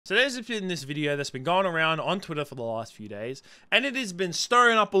So there's been this video that's been going around on Twitter for the last few days, and it has been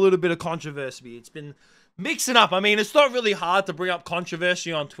stirring up a little bit of controversy. It's been mixing up. I mean, it's not really hard to bring up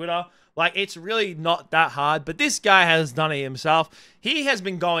controversy on Twitter. Like, it's really not that hard, but this guy has done it himself. He has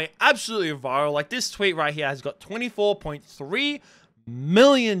been going absolutely viral. Like, this tweet right here has got 24.3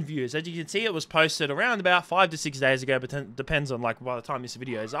 million views. As you can see, it was posted around about 5 to 6 days ago, but depends on like by the time this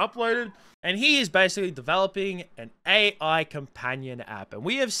video is uploaded. And he is basically developing an AI companion app, and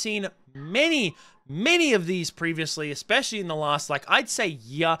we have seen many of these previously, especially in the last, like, I'd say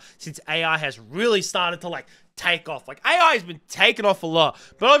year, since AI has really started to like take off. Like, AI has been taking off a lot,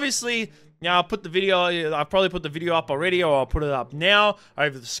 but obviously, now I'll put the video, I've probably put the video up already, or I'll put it up now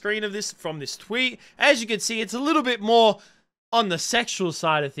over the screen of this from this tweet. As you can see, it's a little bit more on the sexual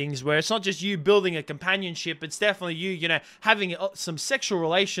side of things, where it's not just you building a companionship, it's definitely you know, having some sexual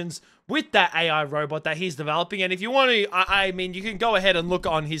relations with that AI robot that he's developing. And if you want to, I mean, you can go ahead and look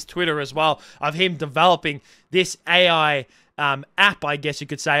on his Twitter as well of him developing this AI app, I guess you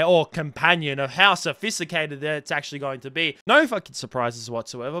could say, or companion, of how sophisticated it's actually going to be. No fucking surprises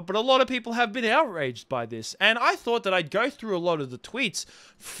whatsoever, but a lot of people have been outraged by this, and I thought that I'd go through a lot of the tweets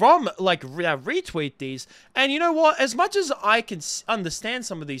from, like, retweet these, and you know what, as much as I can understand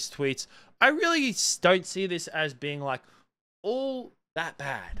some of these tweets, I really don't see this as being, like, all that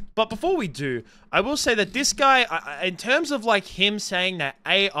bad. But before we do, I will say that this guy, in terms of, like, him saying that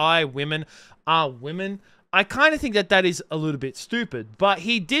AI women are women, I kind of think that that is a little bit stupid, but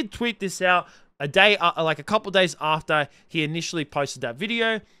he did tweet this out a day, like a couple days after he initially posted that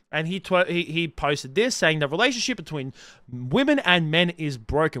video, and he posted this saying the relationship between women and men is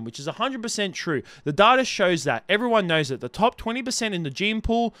broken, which is 100% true. The data shows that. Everyone knows that. The top 20% in the gene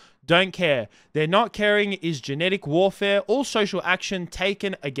pool don't care. They're not caring is genetic warfare. All social action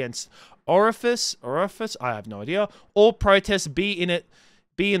taken against orifice, I have no idea. All protests be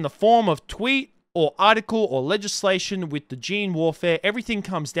in the form of tweet or article or legislation with the gene warfare. Everything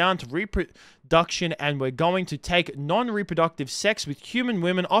comes down to reproduction, and we're going to take non-reproductive sex with human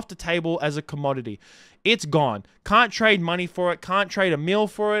women off the table as a commodity. It's gone. Can't trade money for it. Can't trade a meal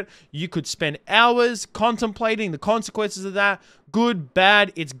for it. You could spend hours contemplating the consequences of that. Good,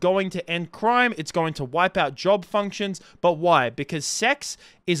 bad. It's going to end crime. It's going to wipe out job functions. But why? Because sex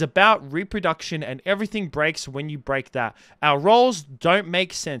is about reproduction, and everything breaks when you break that. Our roles don't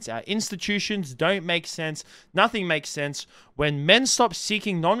make sense. Our institutions don't make sense. Nothing makes sense. When men stop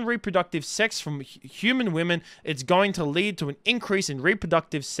seeking non-reproductive sex from human women, it's going to lead to an increase in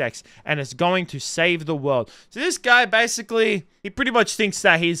reproductive sex, and it's going to save the world. So this guy basically, he pretty much thinks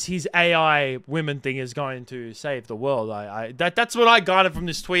that his AI women thing is going to save the world. That's what I got from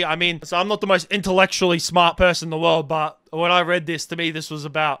this tweet. I mean, so I'm not the most intellectually smart person in the world, but when I read this, to me, this was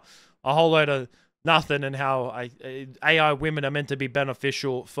about a whole load of nothing, and how AI women are meant to be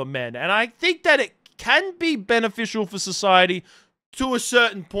beneficial for men. And I think that it can be beneficial for society to a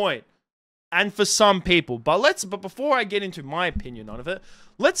certain point, and for some people. But before I get into my opinion on it,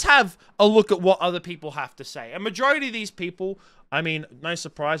 let's have a look at what other people have to say. A majority of these people, I mean, no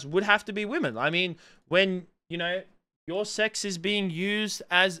surprise, would have to be women. I mean, when, you know, your sex is being used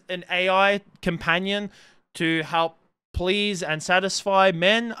as an AI companion to help please and satisfy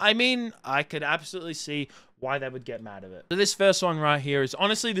men, I mean, I could absolutely see why they would get mad at it. So this first one right here is,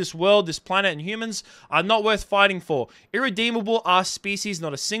 honestly, this world, this planet, and humans are not worth fighting for. Irredeemable are species.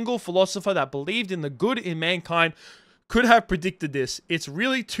 Not a single philosopher that believed in the good in mankind could have predicted this. It's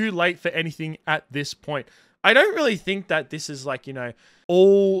really too late for anything at this point. I don't really think that this is, like, you know,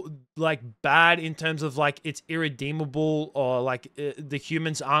 all, like, bad in terms of, like, it's irredeemable, or, like, the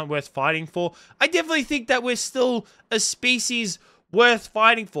humans aren't worth fighting for. I definitely think that we're still a species worth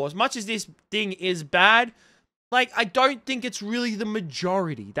fighting for. As much as this thing is bad, like, I don't think it's really the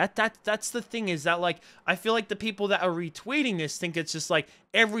majority. That's the thing, is that, like, I feel like the people that are retweeting this think it's just, like,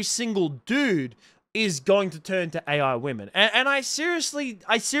 every single dude is going to turn to AI women. And I seriously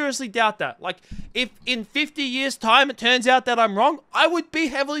doubt that. Like, if in 50 years' time it turns out that I'm wrong, I would be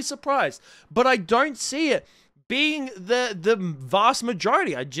heavily surprised. But I don't see it being the vast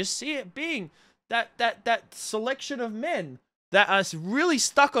majority. I just see it being that selection of men that are really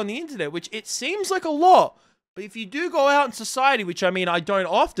stuck on the internet, which it seems like a lot. But if you do go out in society, which, I mean, I don't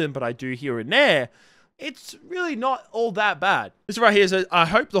often, but I do here and there, it's really not all that bad. This right here says, I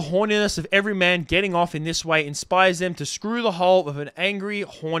hope the horniness of every man getting off in this way inspires them to screw the hole of an angry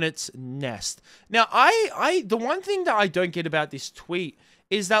hornet's nest. Now, the one thing that I don't get about this tweet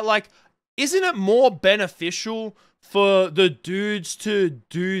is that, like, isn't it more beneficial for the dudes to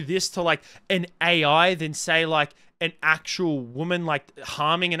do this to, like, an AI than, say, like, an actual woman, like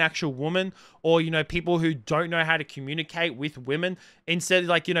harming an actual woman, or, you know, people who don't know how to communicate with women. Instead,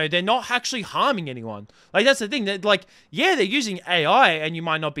 like, you know, they're not actually harming anyone. Like, that's the thing. That, like, yeah, they're using AI, and you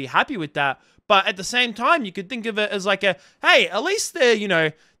might not be happy with that. But at the same time, you could think of it as like a, hey, at least they're, you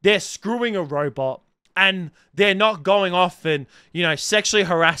know, they're screwing a robot, and they're not going off and, you know, sexually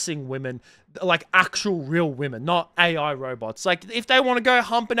harassing women, like actual real women, not AI robots. Like, if they want to go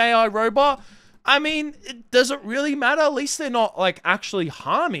hump an AI robot, I mean, does it really matter? At least they're not, like, actually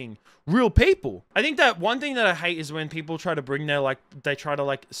harming real people. I think that one thing that I hate is when people try to bring their, like, they try to,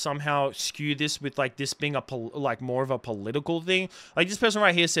 like, somehow skew this with, like, this being a, like, more of a political thing. Like, this person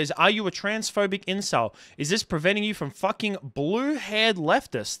right here says, are you a transphobic incel? Is this preventing you from fucking blue-haired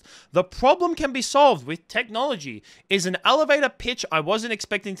leftist? The problem can be solved with technology. Is an elevator pitch I wasn't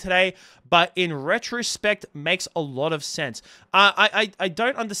expecting today, but in retrospect makes a lot of sense. I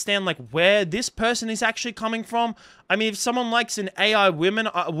don't understand, like, where this person is actually coming from. I mean, if someone likes an AI woman,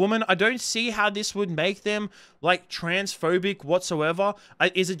 I don't see how this would make them, like, transphobic whatsoever.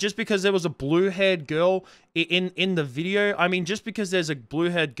 Is it just because there was a blue-haired girl in the video? I mean, just because there's a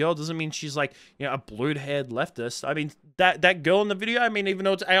blue-haired girl doesn't mean she's, like, you know, a blue-haired leftist. I mean, that girl in the video, I mean, even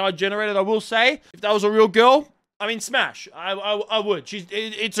though it's AI generated, I will say, if that was a real girl, I mean, smash. I would.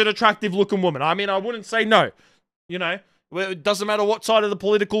 It's an attractive-looking woman. I mean, I wouldn't say no, you know? It doesn't matter what side of the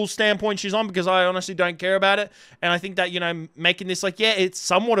political standpoint she's on, because I honestly don't care about it. And I think that, you know, making this, like, yeah, it's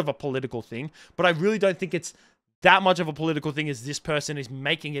somewhat of a political thing, but I really don't think it's that much of a political thing as this person is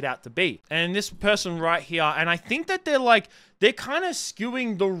making it out to be. And this person right here, and I think that they're kind of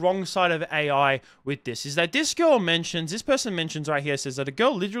skewing the wrong side of AI with this, is that this person mentions right here, says that a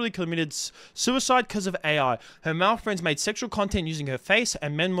girl literally committed suicide because of AI. Her male friends made sexual content using her face,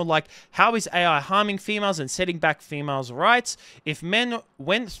 and men were like, how is AI harming females and setting back females' rights? If men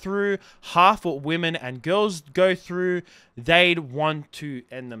went through half what women and girls go through, they'd want to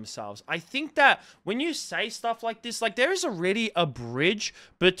end themselves. I think that when you say stuff like this, like, there is already a bridge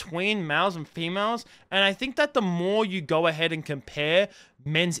between males and females, and I think that the more you go ahead and compare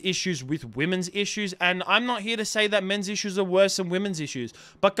men's issues with women's issues, and I'm not here to say that men's issues are worse than women's issues,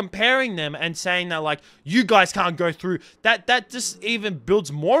 but comparing them and saying that, like, you guys can't go through that just even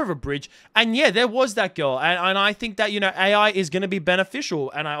builds more of a bridge. And yeah, there was that girl, and I think that, you know, AI is going to be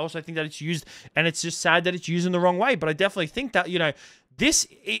beneficial, and I also think that it's used, and it's just sad that it's used in the wrong way. But I definitely think that, you know, this,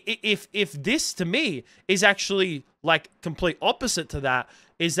 if this to me is actually, like, complete opposite to that,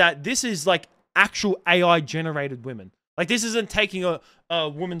 is that this is, like, actual AI generated women. Like, this isn't taking a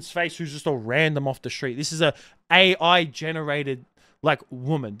woman's face who's just a random off the street. This is a AI generated, like,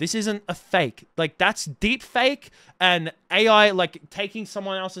 woman. This isn't a fake. Like, that's deep fake, and AI, like, taking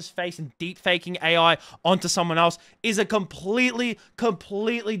someone else's face and deep faking AI onto someone else is a completely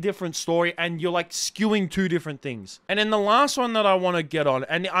different story, and you're, like, skewing two different things. And then the last one that I want to get on,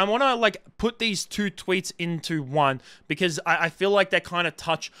 and I want to, like, put these two tweets into one, because I feel like they kind of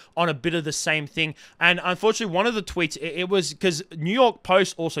touch on a bit of the same thing. And unfortunately, one of the tweets, it was because New York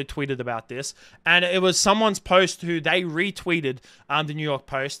Post also tweeted about this, and it was someone's post who they retweeted, the New York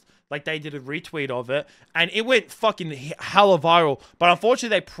Post. Like, they did a retweet of it, and it went fucking hella viral. But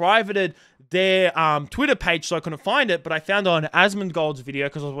unfortunately, they privated their Twitter page, so I couldn't find it. But I found it on Asmongold's video,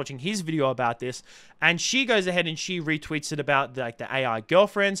 because I was watching his video about this, and she goes ahead and she retweets it about, like, the AI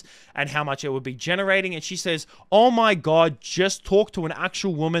girlfriends and how much it would be generating. And she says, oh my god, just talk to an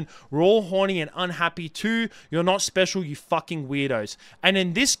actual woman. We're all horny and unhappy too. You're not special, you fucking weirdos. And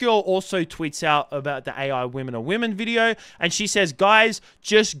then this girl also tweets out about the AI women are women video, and she says, guys,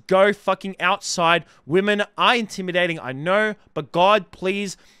 just go fucking outside. Women are intimidating, I know, but God,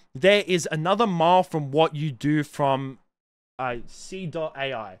 please, there is another mile from what you do from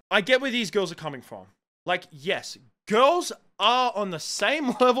C.AI. I get where these girls are coming from. Like, yes, girls are on the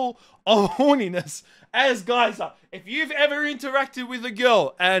same level of horniness as guys are. If you've ever interacted with a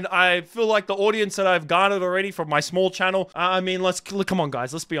girl, and I feel like the audience that I've garnered already from my small channel, I mean, come on,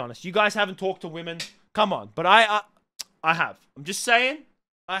 guys, let's be honest. You guys haven't talked to women. Come on. But I have. I'm just saying,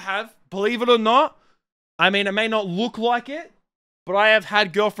 I have. Believe it or not. I mean, it may not look like it, but I have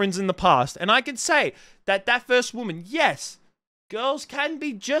had girlfriends in the past, and I can say that that first woman, yes, girls can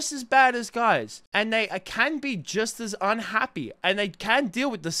be just as bad as guys, and they can be just as unhappy, and they can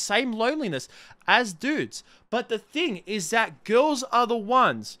deal with the same loneliness as dudes. But the thing is that girls are the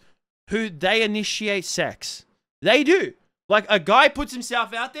ones who they initiate sex. They do. Like, a guy puts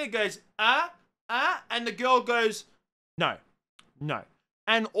himself out there, goes, and the girl goes, no.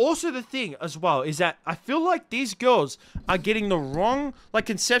 And also the thing as well is that I feel like these girls are getting the wrong, like,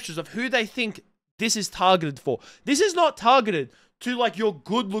 conceptions of who they think this is targeted for. This is not targeted to like your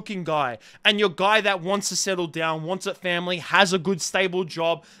good looking guy and your guy that wants to settle down, wants a family, has a good stable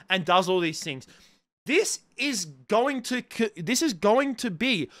job and does all these things. This is going to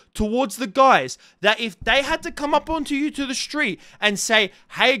be towards the guys that if they had to come up onto you to the street and say,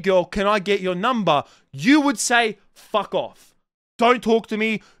 "Hey girl, can I get your number?" you would say, "Fuck off. Don't talk to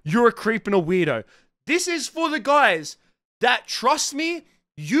me. You're a creep and a weirdo." This is for the guys that, trust me,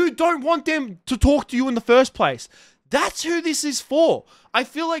 you don't want them to talk to you in the first place. That's who this is for. I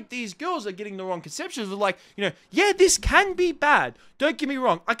feel like these girls are getting the wrong conceptions of like, yeah, this can be bad. Don't get me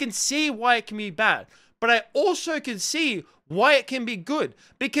wrong. I can see why it can be bad. But I also can see why it can be good.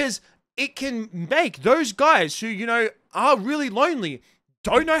 Because it can make those guys who, are really lonely,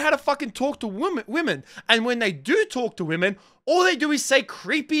 don't know how to fucking talk to women. And when they do talk to women, all they do is say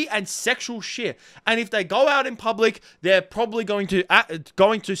creepy and sexual shit. And if they go out in public, they're probably going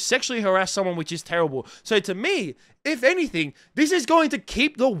to sexually harass someone, which is terrible. So to me, if anything, this is going to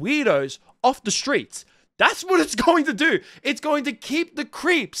keep the weirdos off the streets. That's what it's going to do. It's going to keep the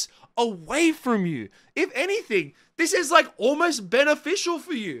creeps away from you. If anything, this is like almost beneficial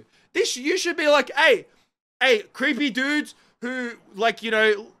for you. You should be like, hey, creepy dudes who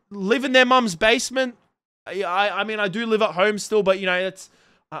live in their mum's basement. I mean, I do live at home still, but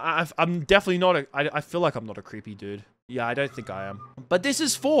I'm definitely not I feel like I'm not a creepy dude. Yeah, I don't think I am. But this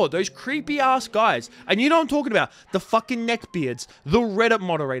is for those creepy ass guys. And you know what I'm talking about? The fucking neckbeards, the Reddit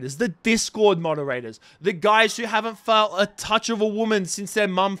moderators, the Discord moderators, the guys who haven't felt a touch of a woman since their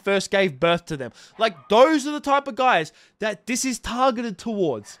mum first gave birth to them. Like, those are the type of guys that this is targeted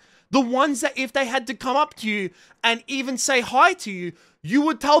towards. The ones that if they had to come up to you and even say hi to you, you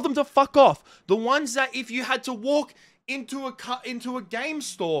would tell them to fuck off. The ones that if you had to walk into a game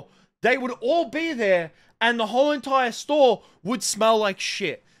store, they would all be there and the whole entire store would smell like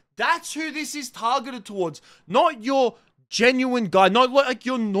shit. That's who this is targeted towards. Not your genuine guy, not like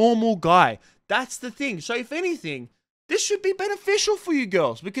your normal guy. That's the thing. So if anything, this should be beneficial for you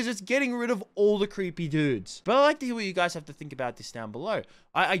girls because it's getting rid of all the creepy dudes. But I'd like to hear what you guys have to think about this down below.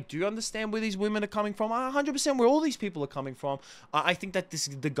 I do understand where these women are coming from. 100% where all these people are coming from. I think that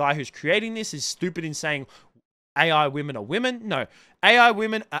the guy who's creating this is stupid in saying AI women are women. No, AI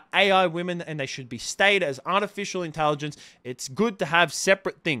women are AI women and they should be stayed as artificial intelligence. It's good to have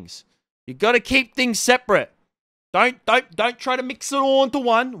separate things. You got to keep things separate. Don't try to mix it all into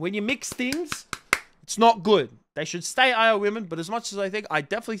one. When you mix things, it's not good. They should stay AI women, but as much as I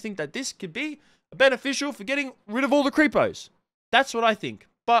definitely think that this could be beneficial for getting rid of all the creepos. That's what I think.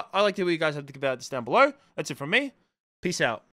 But I'd like to hear what you guys have to think about this down below. That's it from me. Peace out.